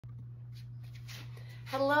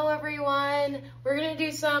Hello everyone. We're gonna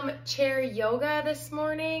do some chair yoga this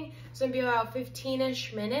morning. It's gonna be about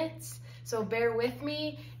 15-ish minutes. So bear with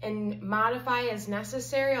me and modify as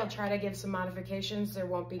necessary. I'll try to give some modifications. There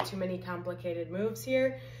won't be too many complicated moves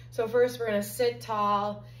here. So first we're gonna sit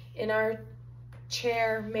tall in our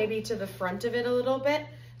chair, maybe to the front of it a little bit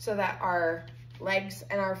so that our legs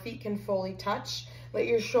and our feet can fully touch. Let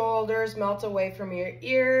your shoulders melt away from your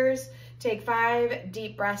ears. Take 5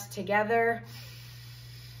 deep breaths together.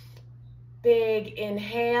 Big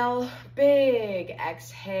inhale, big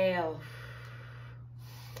exhale.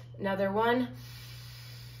 Another one.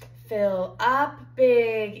 Fill up,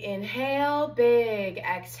 big inhale, big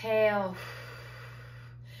exhale.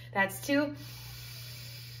 That's 2.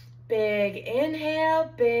 Big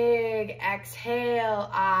inhale, big exhale.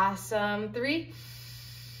 Awesome. 3.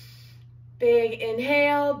 Big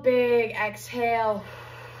inhale, big exhale.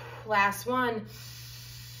 Last one.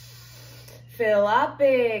 Fill up,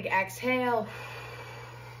 big exhale.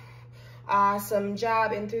 Awesome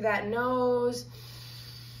job. In through that nose,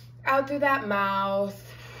 out through that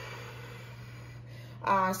mouth.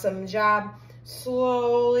 Awesome job.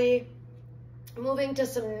 Slowly moving to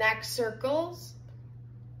some neck circles.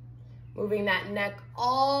 Moving that neck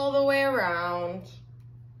all the way around.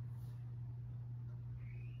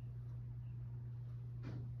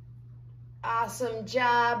 Awesome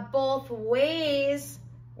job. Both ways.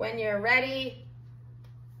 When you're ready,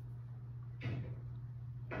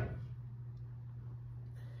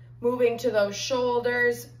 moving to those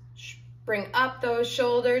shoulders, bring up those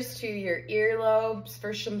shoulders to your earlobes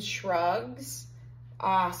for some shrugs.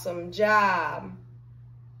 Awesome job.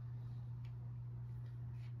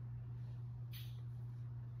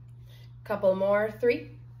 Couple more, 3,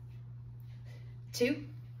 2,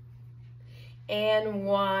 and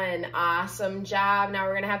 1. Awesome job. Now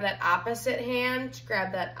we're gonna have that opposite hand,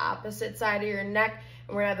 grab that opposite side of your neck,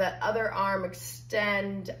 and we're gonna have that other arm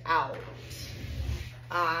extend out.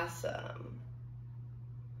 Awesome.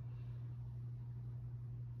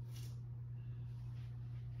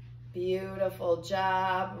 Beautiful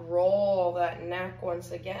job. Roll that neck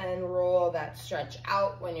once again. Roll that stretch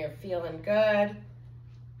out when you're feeling good.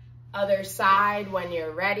 Other side when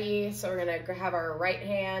you're ready. So we're gonna have our right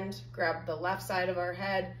hand, grab the left side of our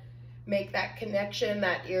head, make that connection,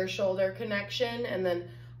 that ear-shoulder connection, and then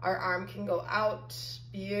our arm can go out.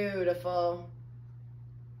 Beautiful.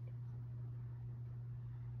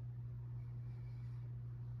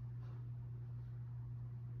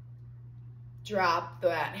 Drop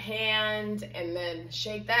that hand and then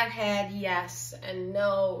shake that head, yes and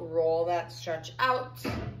no. Roll that stretch out.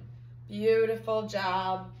 Beautiful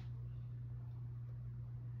job.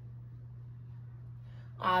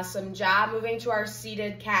 Awesome job. Moving to our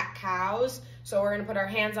seated cat-cows. So we're gonna put our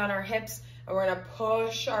hands on our hips and we're gonna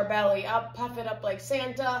push our belly up, puff it up like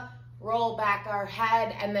Santa, roll back our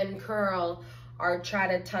head, and then curl or try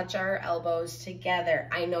to touch our elbows together.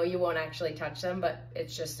 I know you won't actually touch them, but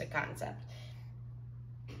it's just a concept.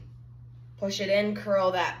 Push it in,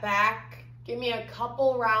 curl that back. Give me a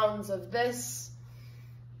couple rounds of this.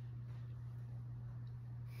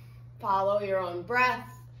 Follow your own breath.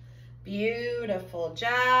 Beautiful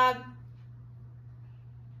job.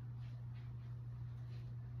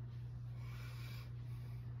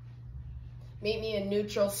 Meet me in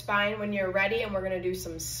neutral spine when you're ready, and we're gonna do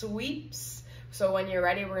some sweeps. So when you're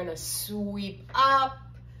ready, we're gonna sweep up.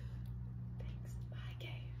 Thanks, bye,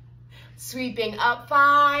 Kay. Sweeping up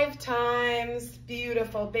 5 times.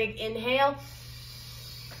 Beautiful, big inhale.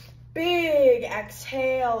 Big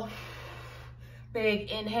exhale. Big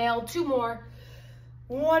inhale, 2 more.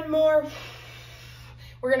 1 more.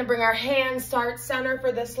 We're gonna bring our hands to heart center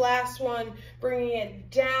for this last one, bringing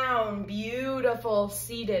it down. Beautiful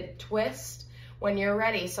seated twist when you're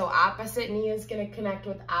ready. So opposite knee is gonna connect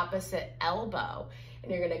with opposite elbow,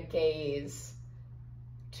 and you're gonna gaze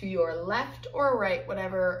to your left or right,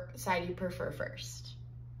 whatever side you prefer first.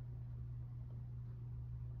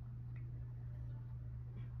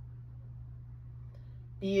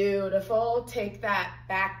 Beautiful. Take that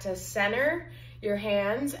back to center. Your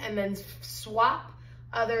hands, and then swap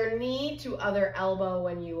other knee to other elbow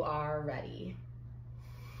when you are ready.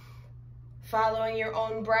 Following your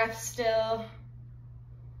own breath still.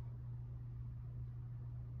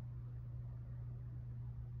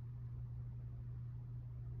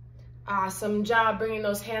 Awesome job. Bringing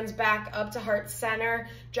those hands back up to heart center,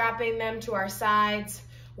 dropping them to our sides,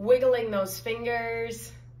 wiggling those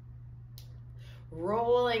fingers,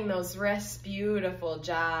 rolling those wrists. Beautiful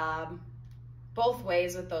job. Both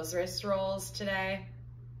ways with those wrist rolls today.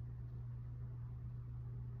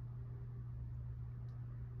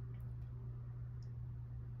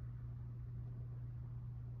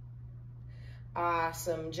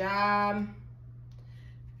 Awesome job.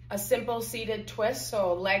 A simple seated twist,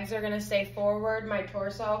 so legs are gonna stay forward. My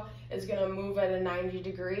torso is gonna move at a 90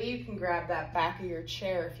 degree. You can grab that back of your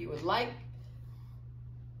chair if you would like.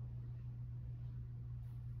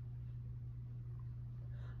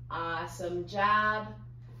 Awesome job.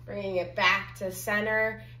 Bringing it back to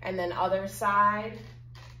center, and then other side.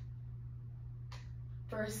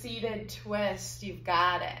 For a seated twist, you've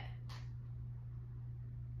got it.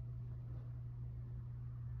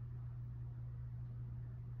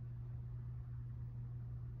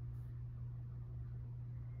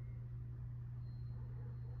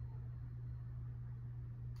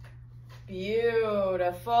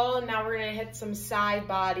 Beautiful. Now we're gonna hit some side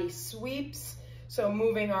body sweeps. So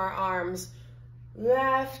moving our arms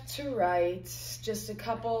left to right, just a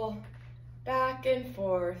couple back and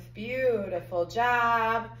forth. Beautiful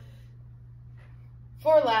job.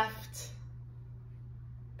 4 left.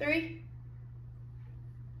 3,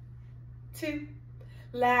 2,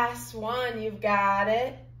 last one, you've got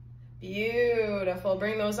it. Beautiful.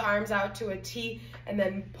 Bring those arms out to a T and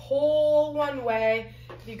then pull one way.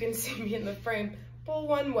 If you can see me in the frame, pull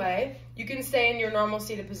one way. You can stay in your normal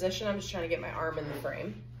seated position. I'm just trying to get my arm in the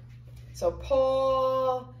frame. So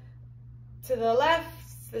pull to the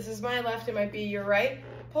left. This is my left, it might be your right.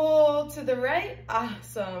 Pull to the right,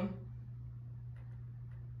 awesome.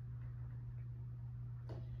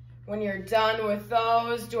 When you're done with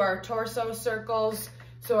those, do our torso circles.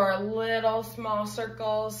 So our little small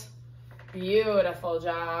circles. Beautiful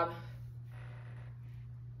job.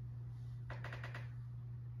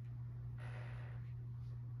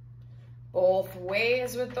 Both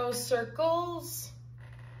ways with those circles.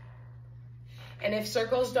 And if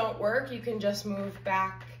circles don't work, you can just move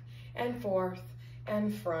back and forth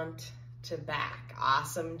and front to back.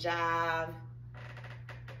 Awesome job.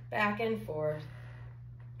 Back and forth.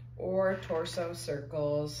 Or torso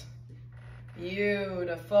circles.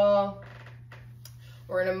 Beautiful.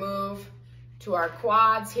 We're gonna move to our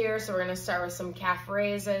quads here. So we're gonna start with some calf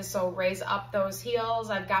raises. So raise up those heels.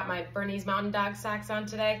 I've got my Bernese Mountain Dog socks on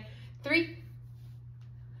today. 3,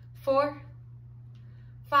 4,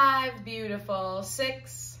 5, beautiful.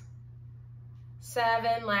 6,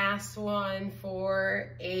 7, last one for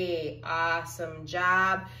 8. Awesome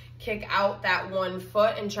job. Kick out that one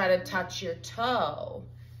foot and try to touch your toe.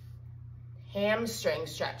 Hamstring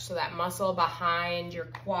stretch, so that muscle behind your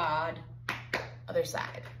quad. Other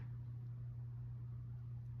side.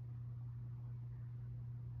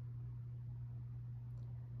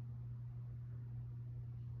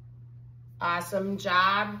 Awesome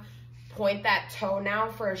job. Point that toe now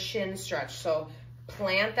for a shin stretch. So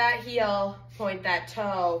plant that heel, point that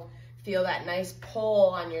toe, feel that nice pull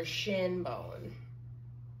on your shin bone.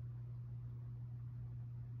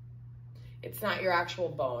 It's not your actual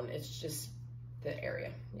bone, it's just the area,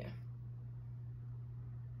 yeah.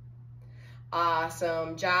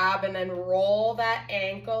 Awesome job, and then roll that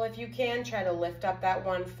ankle if you can. Try to lift up that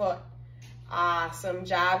one foot. Awesome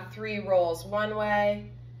job. 3 rolls one way,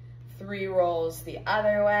 3 rolls the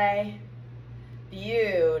other way.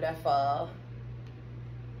 Beautiful.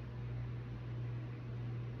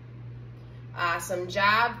 Awesome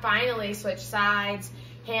job. Finally, switch sides.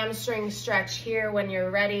 Hamstring stretch here when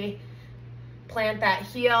you're ready. Plant that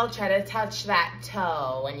heel, try to touch that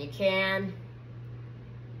toe when you can.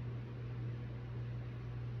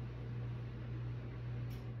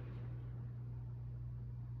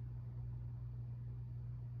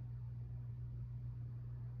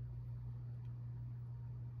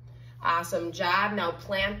 Awesome job. Now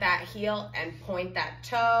plant that heel and point that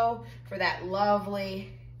toe for that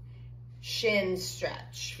lovely shin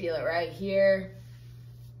stretch. Feel it right here.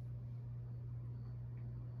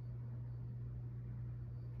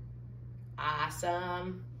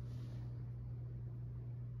 Awesome.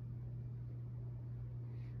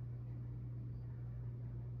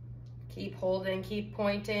 Keep holding, keep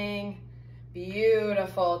pointing.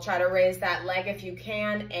 Beautiful. Try to raise that leg if you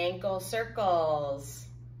can. Ankle circles.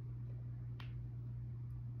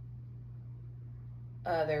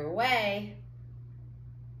 Other way.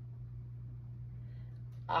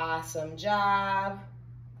 Awesome job.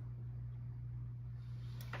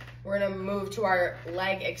 We're gonna move to our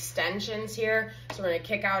leg extensions here. So we're gonna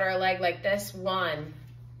kick out our leg like this. 1,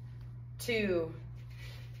 2,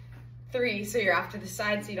 3. So you're off to the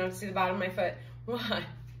side so you don't see the bottom of my foot. 1.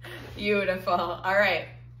 Beautiful. All right,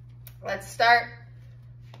 let's start.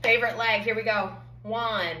 Favorite leg, here we go.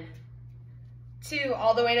 1, 2,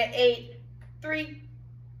 all the way to 8. 3,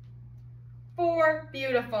 4,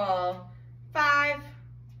 beautiful. 5,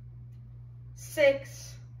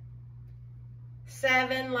 6,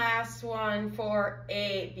 7, last one for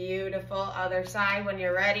 8. Beautiful. Other side when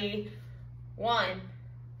you're ready. 1,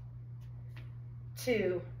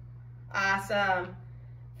 2, awesome.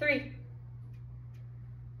 3,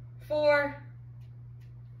 4,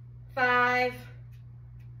 5,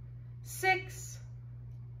 6,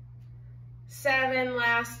 7,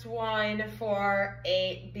 last one for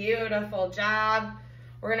 8. Beautiful job.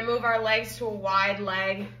 We're gonna move our legs to a wide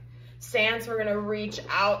leg stance. We're gonna reach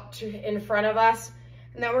out to in front of us,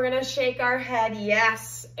 and then we're gonna shake our head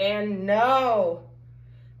yes and no.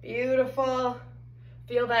 Beautiful.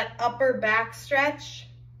 Feel that upper back stretch.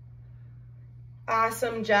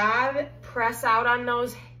 Awesome job. Press out on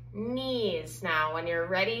those knees now when you're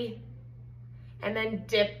ready. And then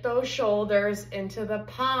dip those shoulders into the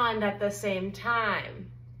pond at the same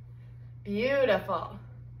time. Beautiful.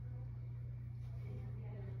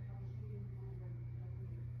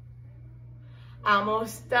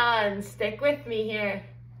 Almost done. Stick with me here.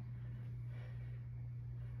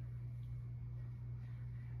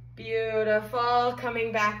 Beautiful.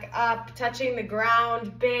 Coming back up, touching the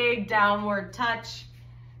ground, big downward touch.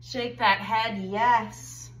 Shake that head,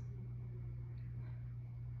 yes.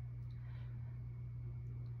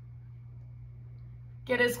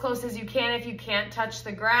 Get as close as you can. If you can't touch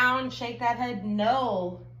the ground, shake that head,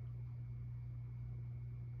 no.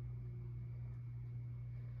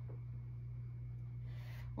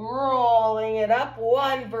 Rolling it up,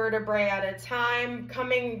 1 vertebrae at a time,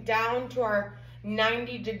 coming down to our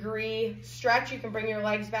 90-degree stretch. You can bring your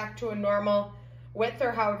legs back to a normal width or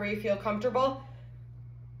however you feel comfortable.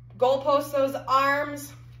 Goalpost those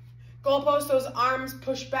arms. Goalpost those arms,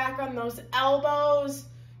 push back on those elbows.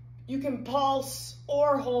 You can pulse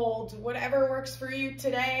or hold, whatever works for you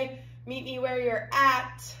today. Meet me where you're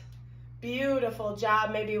at. Beautiful job.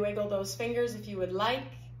 Maybe wiggle those fingers if you would like.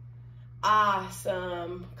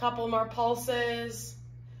 Awesome. Couple more pulses.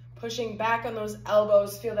 Pushing back on those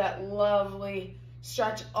elbows. Feel that lovely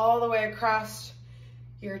stretch all the way across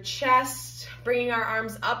your chest. Bringing our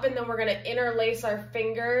arms up, and then we're going to interlace our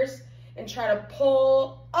fingers and try to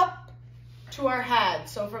pull up to our head.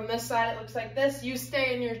 So from this side, it looks like this. You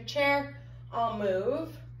stay in your chair. I'll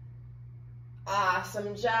move.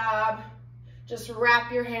 Awesome job. Just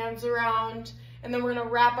wrap your hands around, and then we're going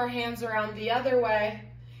to wrap our hands around the other way.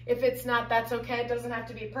 If it's not, that's okay. It doesn't have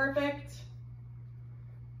to be perfect.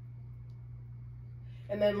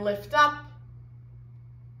 And then lift up.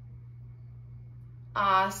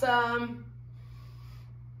 Awesome.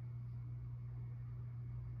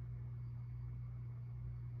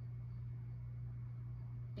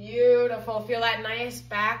 Beautiful. Feel that nice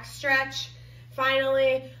back stretch.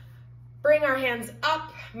 Finally, bring our hands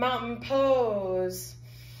up, mountain pose.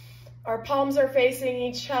 Our palms are facing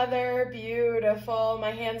each other. Beautiful. My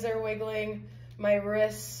hands are wiggling. My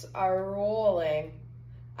wrists are rolling.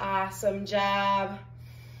 Awesome job.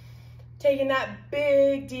 Taking that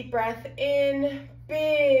big deep breath in.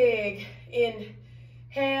 Big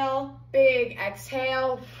inhale, big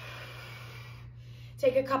exhale.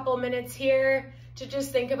 Take a couple minutes here to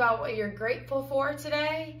just think about what you're grateful for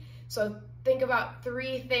today. So think about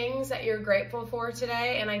 3 things that you're grateful for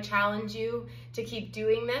today, and I challenge you to keep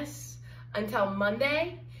doing this until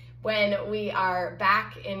Monday when we are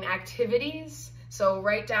back in activities. So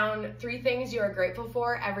write down 3 things you are grateful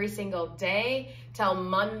for every single day till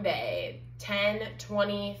Monday,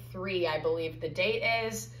 10/23, I believe the date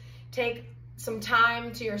is. Take some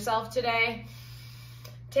time to yourself today.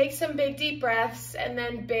 Take some big deep breaths and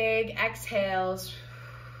then big exhales.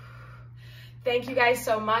 Thank you guys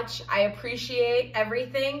so much. I appreciate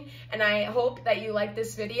everything, and I hope that you like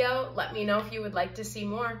this video. Let me know if you would like to see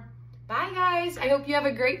more. Bye guys. I hope you have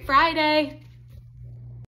a great Friday.